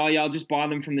think, oh yeah, I'll just buy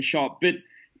them from the shop, but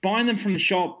buying them from the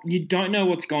shop, you don't know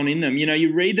what's gone in them.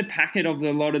 You read the packet of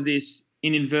a lot of this,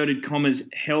 in inverted commas,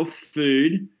 health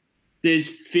food. There's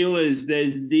fillers,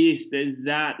 there's this, there's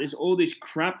that, there's all this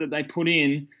crap that they put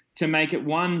in to make it,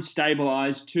 one,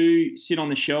 stabilize, two, sit on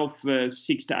the shelf for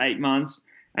 6 to 8 months,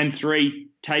 and three,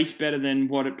 taste better than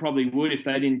what it probably would if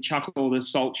they didn't chuck all the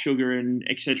salt, sugar, and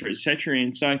et cetera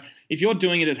in. So if you're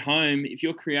doing it at home, if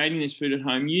you're creating this food at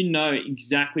home, you know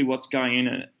exactly what's going in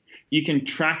it. You can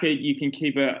track it. You can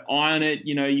keep an eye on it.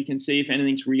 You can see if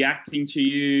anything's reacting to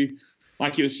you.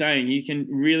 Like you were saying, you can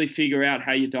really figure out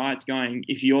how your diet's going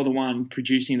if you're the one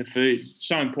producing the food. It's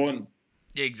so important.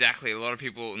 Yeah, exactly. A lot of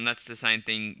people, and that's the same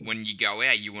thing when you go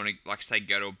out, you want to, like I say,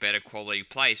 go to a better quality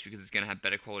place because it's going to have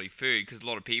better quality food. Because a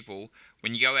lot of people,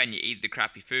 when you go out and you eat the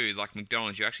crappy food, like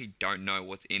McDonald's, you actually don't know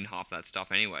what's in half that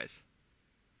stuff anyways.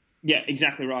 Yeah,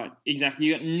 exactly right. Exactly.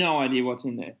 You got no idea what's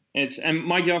in there. And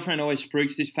my girlfriend always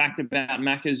spruiks this fact about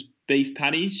Macca's beef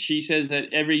patties. She says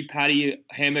that every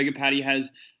hamburger patty, has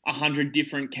 100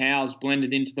 different cows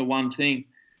blended into the one thing.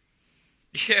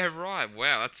 Yeah, right.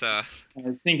 Wow, that's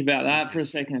think about that for a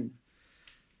second.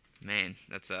 Man,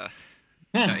 that's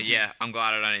yeah, I'm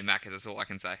glad I don't eat Macca's. That's all I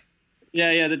can say.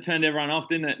 Yeah, that turned everyone off,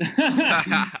 didn't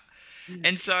it?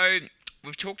 And so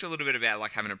we've talked a little bit about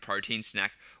like having a protein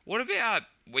snack. What about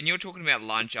when you're talking about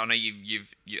lunch? I know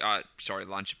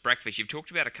breakfast. You've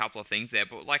talked about a couple of things there,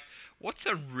 but like, what's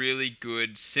a really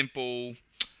good, simple,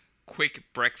 quick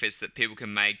breakfast that people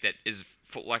can make that is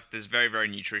that's very, very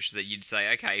nutritious, that you'd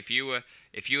say, okay, if you were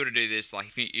to do this, like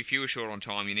if you were short on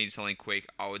time, you need something quick,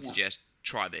 I would suggest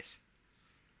try this.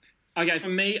 Okay, for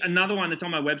me, another one that's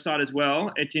on my website as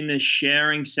well. It's in the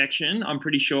sharing section, I'm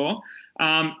pretty sure.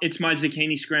 It's my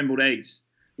zucchini scrambled eggs.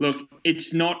 Look,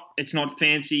 it's not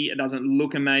fancy. It doesn't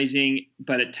look amazing,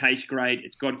 but it tastes great.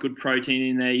 It's got good protein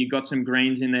in there. You've got some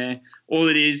greens in there. All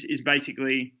it is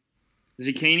basically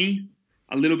zucchini,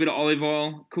 a little bit of olive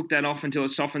oil, cook that off until it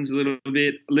softens a little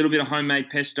bit of homemade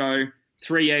pesto,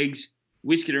 3 eggs,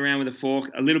 whisk it around with a fork,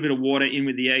 a little bit of water in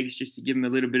with the eggs just to give them a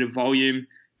little bit of volume.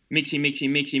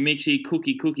 Mixy,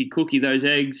 cookie, those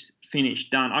eggs,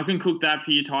 finished, done. I can cook that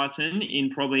for you, Tyson, in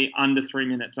probably under 3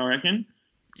 minutes, I reckon.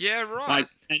 Yeah, right.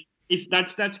 And if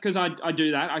that's because I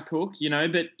do that, I cook,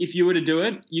 but if you were to do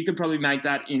it, you could probably make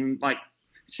that in like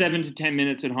 7 to 10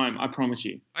 minutes at home, I promise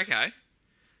you. Okay.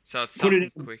 So it's something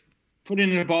quick. Put it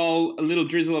in a bowl, a little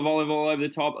drizzle of olive oil over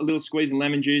the top, a little squeeze of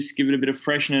lemon juice, give it a bit of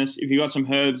freshness. If you've got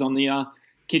some herbs on the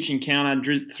kitchen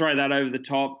counter, throw that over the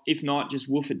top. If not, just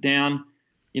woof it down.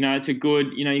 It's a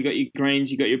good, you got your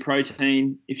greens, you got your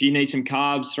protein. If you need some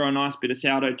carbs, throw a nice bit of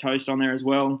sourdough toast on there as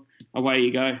well. Away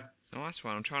you go. Nice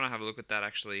one. I'm trying to have a look at that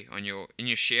actually in your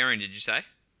sharing, did you say?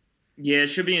 Yeah, it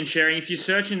should be in sharing. If you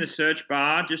search in the search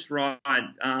bar, just write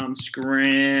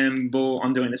scramble.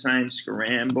 I'm doing the same.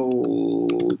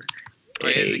 Scrambled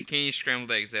eggs. Zucchini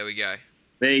scrambled eggs. There we go.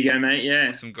 There you go, mate. Yeah.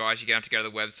 Awesome, guys. You're going to have to go to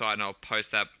the website, and I'll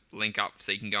post that link up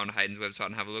so you can go on Hayden's website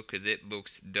and have a look because it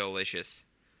looks delicious.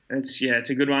 It's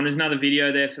a good one. There's another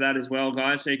video there for that as well,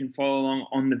 guys, so you can follow along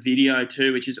on the video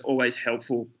too, which is always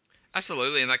helpful.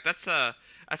 Absolutely, and like that's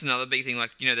another big thing.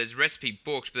 Like, there's recipe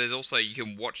books, but there's also you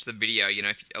can watch the video.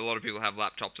 If a lot of people have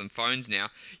laptops and phones now,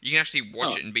 you can actually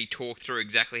watch it and be talked through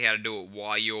exactly how to do it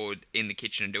while you're in the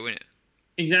kitchen and doing it.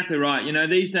 Exactly right.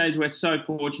 These days we're so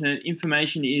fortunate.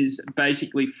 Information is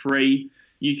basically free.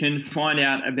 You can find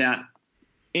out about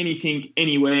anything,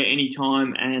 anywhere,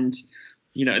 anytime, and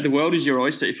the world is your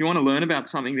oyster. If you want to learn about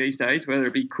something these days, whether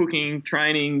it be cooking,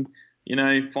 training,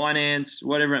 finance,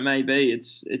 whatever it may be,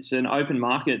 it's an open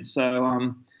market.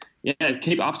 So,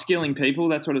 keep upskilling people.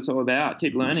 That's what it's all about.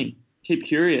 Keep learning. Keep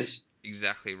curious.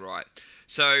 Exactly right.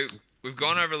 So we've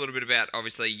gone over a little bit about,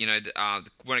 obviously,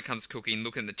 when it comes to cooking,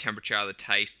 looking at the temperature, the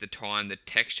taste, the time, the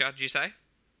texture, did you say?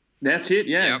 That's it,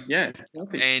 yeah. Yep.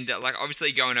 Yeah. And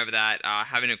obviously going over that,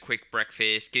 having a quick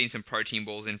breakfast, getting some protein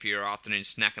balls in for your afternoon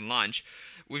snack and lunch.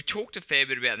 We've talked a fair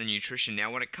bit about the nutrition.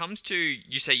 Now, when it comes to,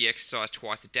 you say you exercise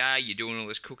twice a day, you're doing all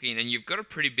this cooking, and you've got a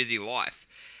pretty busy life.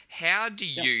 How do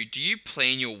you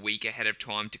plan your week ahead of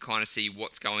time to kind of see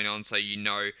what's going on so you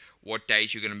know what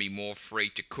days you're going to be more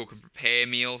free to cook and prepare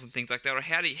meals and things like that? Or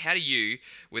how do you,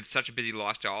 with such a busy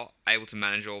lifestyle, able to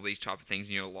manage all these type of things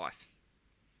in your life?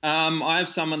 I have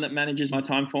someone that manages my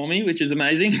time for me, which is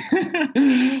amazing.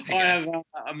 I have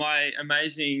my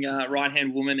amazing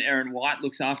right-hand woman, Erin White,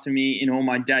 looks after me in all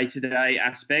my day-to-day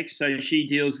aspects. So she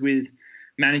deals with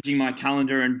managing my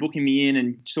calendar and booking me in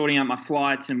and sorting out my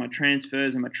flights and my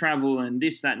transfers and my travel and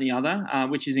this, that, and the other,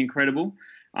 which is incredible.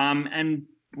 And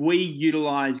we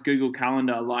utilize Google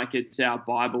Calendar like it's our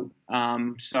Bible.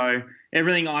 So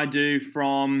everything I do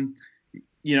from,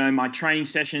 my training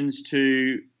sessions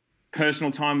to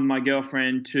personal time with my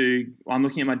girlfriend to I'm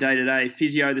looking at my day-to-day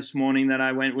physio this morning that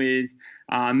I went with,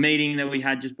 meeting that we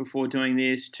had just before doing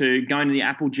this, to going to the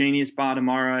Apple Genius Bar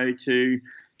tomorrow, to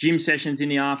gym sessions in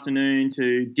the afternoon,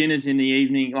 to dinners in the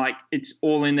evening. Like, it's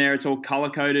all in there. It's all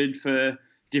color-coded for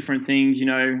different things.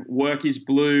 Work is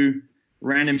blue,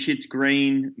 random shit's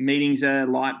green, meetings are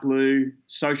light blue,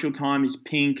 social time is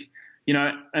pink.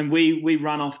 And we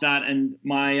run off that, and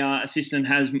my assistant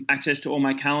has access to all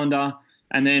my calendar,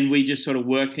 and then we just sort of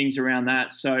work things around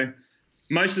that. So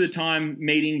most of the time,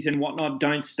 meetings and whatnot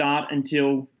don't start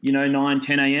until 9,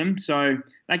 10 a.m. So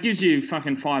that gives you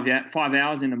fucking 5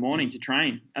 hours in the morning to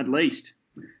train at least.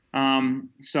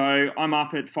 So I'm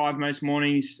up at 5 most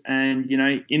mornings, and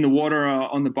in the water or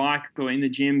on the bike or in the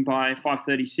gym by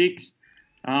 5:36.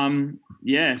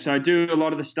 So I do a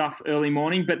lot of the stuff early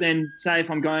morning. But then, say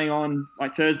if I'm going on,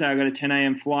 like Thursday, I got a 10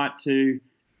 a.m. flight to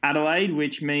Adelaide,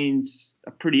 which means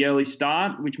a pretty early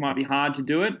start, which might be hard to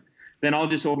do it. Then I'll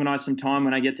just organise some time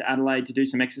when I get to Adelaide to do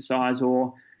some exercise,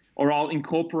 or I'll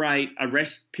incorporate a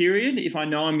rest period. If I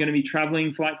know I'm going to be travelling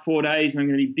for like 4 days and I'm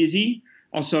going to be busy,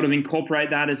 I'll sort of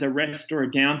incorporate that as a rest or a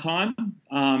downtime,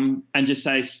 and just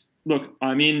say, look,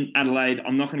 I'm in Adelaide.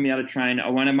 I'm not going to be able to train. I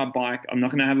won't have my bike. I'm not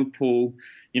going to have a pool.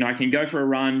 I can go for a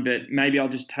run, but maybe I'll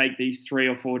just take these 3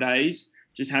 or 4 days,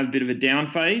 just have a bit of a down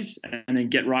phase, and then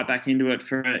get right back into it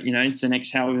for, the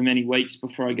next however many weeks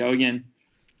before I go again.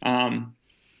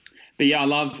 But yeah, I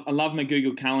love my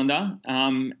Google Calendar.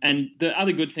 And the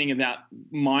other good thing about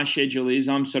my schedule is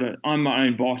I'm my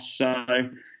own boss. So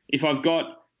if I've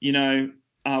got,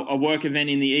 a work event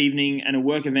in the evening and a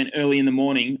work event early in the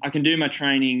morning, I can do my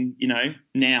training,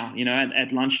 now,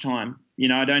 at lunchtime.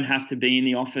 I don't have to be in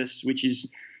the office, which is,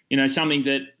 something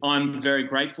that I'm very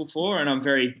grateful for and I'm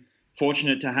very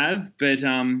fortunate to have. But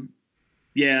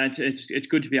it's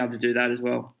good to be able to do that as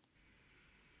well.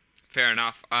 Fair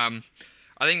enough. I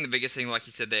think the biggest thing, like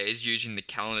you said there, is using the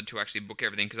calendar to actually book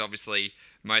everything, because obviously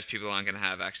most people aren't going to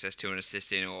have access to an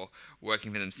assistant or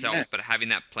working for themselves. Yeah. But having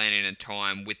that plan in a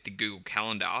time with the Google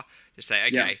Calendar, just say,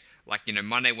 okay,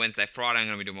 Monday, Wednesday, Friday, I'm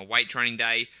going to be doing my weight training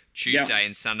day. Tuesday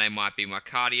and Sunday might be my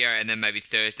cardio, and then maybe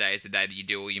Thursday is the day that you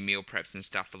do all your meal preps and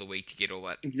stuff for the week to get all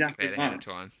that prepared ahead of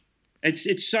time.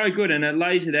 It's so good, and it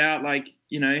lays it out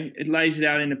it lays it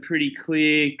out in a pretty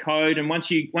clear code. And once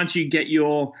you get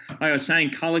your, like I was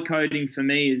saying, color coding for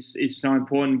me is so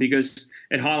important, because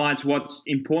it highlights what's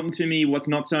important to me, what's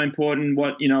not so important,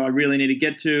 what I really need to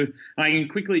get to. I can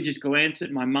quickly just glance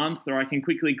at my month, or I can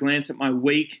quickly glance at my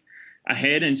week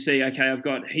ahead and see, okay, I've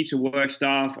got heaps of work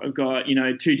stuff, I've got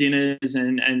 2 dinners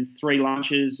and 3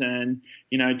 lunches and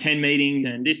 10 meetings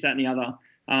and this, that, and the other.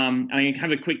 I can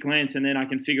have a quick glance, and then I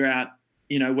can figure out,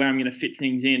 where I'm going to fit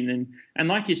things in. And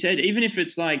like you said, even if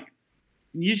it's like,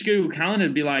 use Google Calendar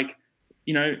to be like,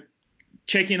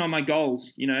 check in on my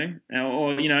goals,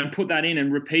 or put that in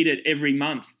and repeat it every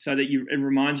month so that it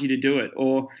reminds you to do it.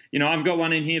 Or, I've got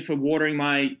one in here for watering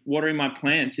my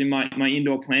plants in my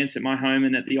indoor plants at my home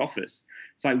and at the office.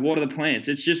 It's like, water the plants.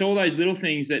 It's just all those little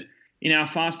things that in our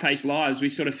fast-paced lives we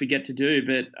sort of forget to do.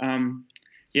 But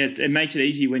it makes it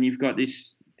easy when you've got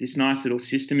this nice little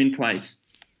system in place.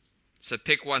 So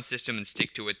pick one system and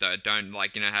stick to it, though. Don't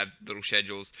have little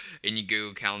schedules in your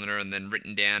Google Calendar and then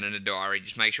written down in a diary.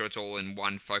 Just make sure it's all in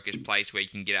one focused place where you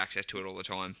can get access to it all the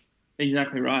time.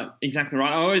 Exactly right.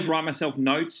 I always write myself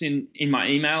notes in my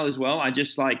email as well. I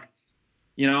just I'm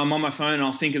on my phone and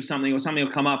I'll think of something, or something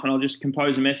will come up, and I'll just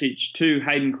compose a message to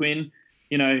Hayden Quinn,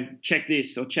 check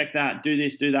this or check that, do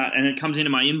this, do that. And it comes into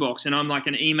my inbox, and I'm like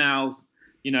an email,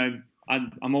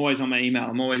 I'm always on my email.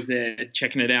 I'm always there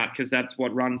checking it out, because that's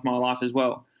what runs my life as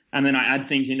well. And then I add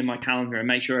things into my calendar and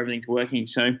make sure everything's working.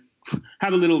 So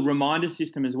have a little reminder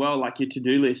system as well, like your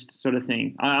to-do list sort of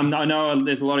thing. I know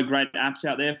there's a lot of great apps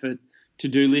out there for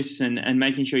to-do lists and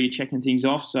making sure you're checking things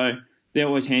off. So they're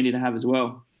always handy to have as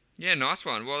well. Yeah, nice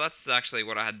one. Well, that's actually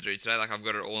what I had to do today. Like, I've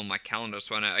got it all in my calendar,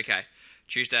 so I know, okay,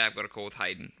 Tuesday I've got a call with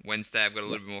Hayden. Wednesday I've got a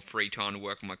little bit more free time to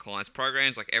work on my clients'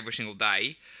 programs. Like, every single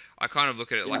day, I kind of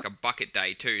look at it like a bucket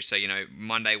day too. So,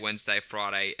 Monday, Wednesday,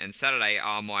 Friday, and Saturday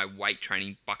are my weight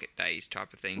training bucket days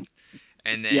type of thing.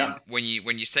 And then when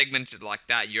you segment it like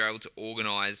that, you're able to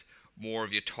organize more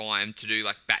of your time to do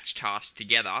like batch tasks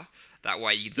together. That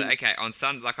way you can say, okay, on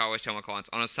Sunday, like I always tell my clients,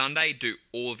 on a Sunday, do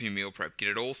all of your meal prep, get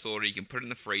it all sorted. You can put it in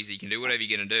the freezer, you can do whatever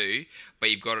you're going to do, but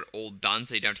you've got it all done,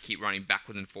 so you don't have to keep running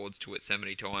backwards and forwards to it so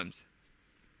many times.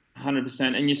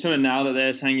 100%. And you sort of nailed it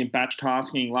there, saying you're batch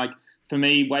tasking. Like for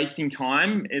me, wasting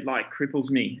time, it like cripples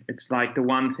me. It's like the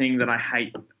one thing that I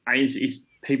hate is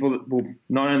people that will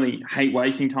not only hate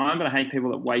wasting time, but I hate people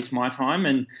that waste my time.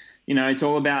 And, you know, it's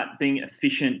all about being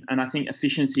efficient. And I think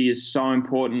efficiency is so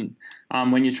important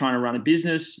when you're trying to run a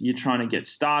business, you're trying to get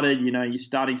started, you know, you're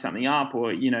starting something up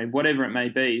or, you know, whatever it may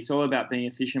be. It's all about being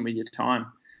efficient with your time,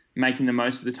 making the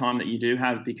most of the time that you do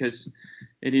have, because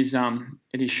it is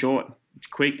short. It's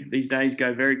quick. These days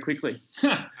go very quickly.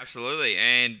 Absolutely.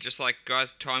 And just like,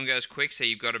 guys, time goes quick, so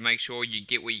you've got to make sure you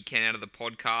get what you can out of the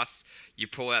podcasts. You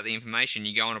pull out the information,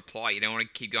 you go and apply. You don't want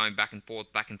to keep going back and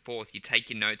forth, back and forth. You take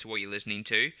your notes of what you're listening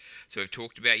to. So we've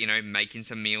talked about, you know, making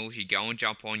some meals. You go and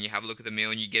jump on, you have a look at the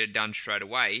meal, and you get it done straight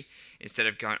away, instead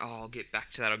of going, oh, I'll get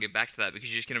back to that,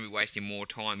 because you're just going to be wasting more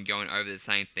time going over the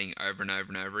same thing over and over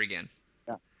and over again.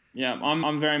 Yeah,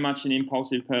 I'm very much an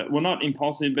impulsive person. Well, not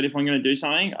impulsive, but if I'm going to do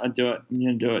something, I do it. I'm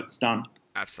going to do it. It's done.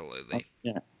 Absolutely.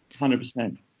 Yeah,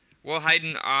 100%. Well,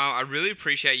 Hayden, I really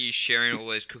appreciate you sharing all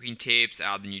those cooking tips,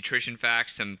 the nutrition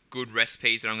facts, some good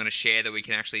recipes that I'm going to share that we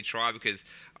can actually try, because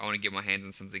I want to get my hands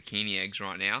on some zucchini eggs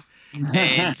right now,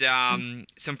 and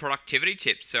some productivity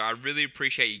tips. So I really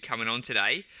appreciate you coming on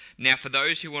today. Now, for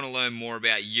those who want to learn more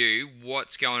about you,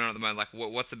 what's going on at the moment? Like,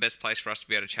 what's the best place for us to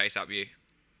be able to chase up you?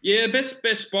 Yeah, best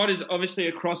spot is obviously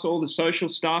across all the social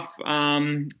stuff.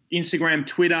 Instagram,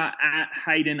 Twitter, at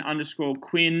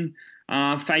Hayden_Quinn.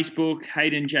 Facebook,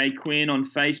 Hayden J. Quinn on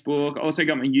Facebook. I also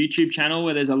got my YouTube channel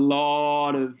where there's a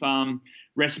lot of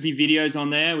recipe videos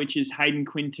on there, which is Hayden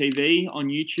Quinn TV on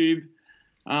YouTube.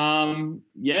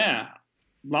 Yeah,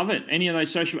 love it. Any of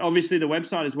those social, obviously the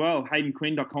website as well,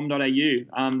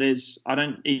 haydenquinn.com.au. I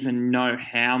don't even know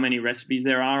how many recipes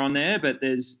there are on there, but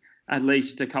there's at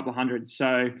least a couple hundred.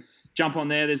 So jump on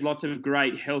there. There's lots of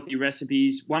great healthy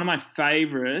recipes. One of my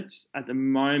favorites at the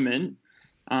moment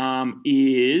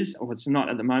it's not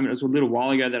at the moment, it was a little while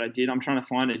ago that I did. I'm trying to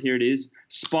find it. Here it is.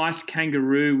 Spiced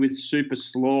kangaroo with super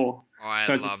slaw. Oh, I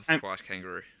love spiced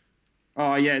kangaroo.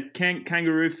 Oh, yeah.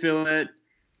 Kangaroo fillet,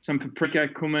 some paprika,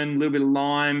 cumin, a little bit of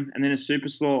lime, and then a super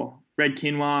slaw. Red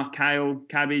quinoa, kale,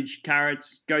 cabbage,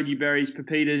 carrots, goji berries,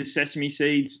 pepitas, sesame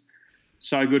seeds.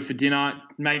 So good for dinner.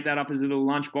 Make that up as a little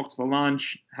lunchbox for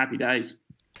lunch. Happy days.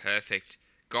 Perfect.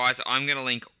 Guys, I'm going to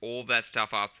link all that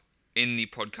stuff up in the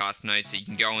podcast notes, so you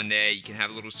can go in there, you can have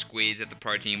a little squeeze at the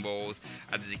protein balls,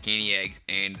 at the zucchini eggs,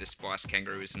 and the spiced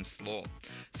kangaroo with some slaw.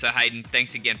 So Hayden,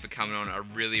 thanks again for coming on. I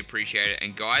really appreciate it.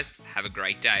 And guys, have a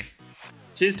great day.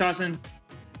 Cheers, Tyson.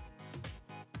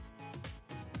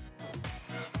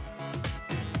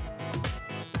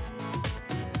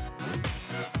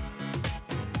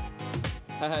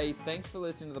 Hey, thanks for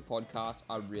listening to the podcast.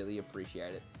 I really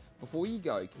appreciate it. Before you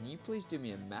go, can you please do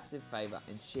me a massive favor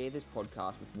and share this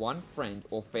podcast with one friend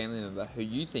or family member who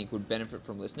you think would benefit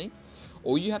from listening?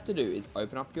 All you have to do is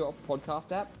open up your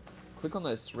podcast app, click on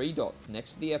those three dots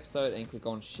next to the episode and click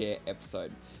on share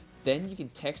episode. Then you can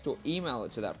text or email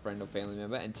it to that friend or family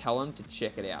member and tell them to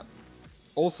check it out.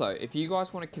 Also, if you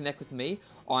guys want to connect with me,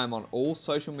 I am on all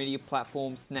social media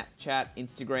platforms, Snapchat,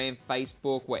 Instagram,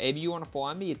 Facebook, wherever you want to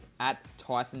find me, it's at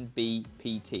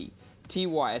TysonBPT.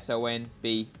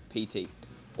 TysonBPT.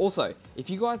 Also, if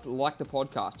you guys like the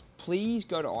podcast, please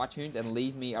go to iTunes and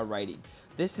leave me a rating.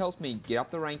 This helps me get up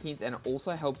the rankings and it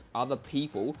also helps other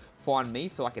people find me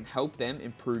so I can help them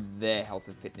improve their health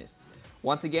and fitness.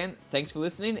 Once again, thanks for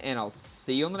listening and I'll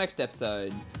see you on the next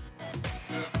episode.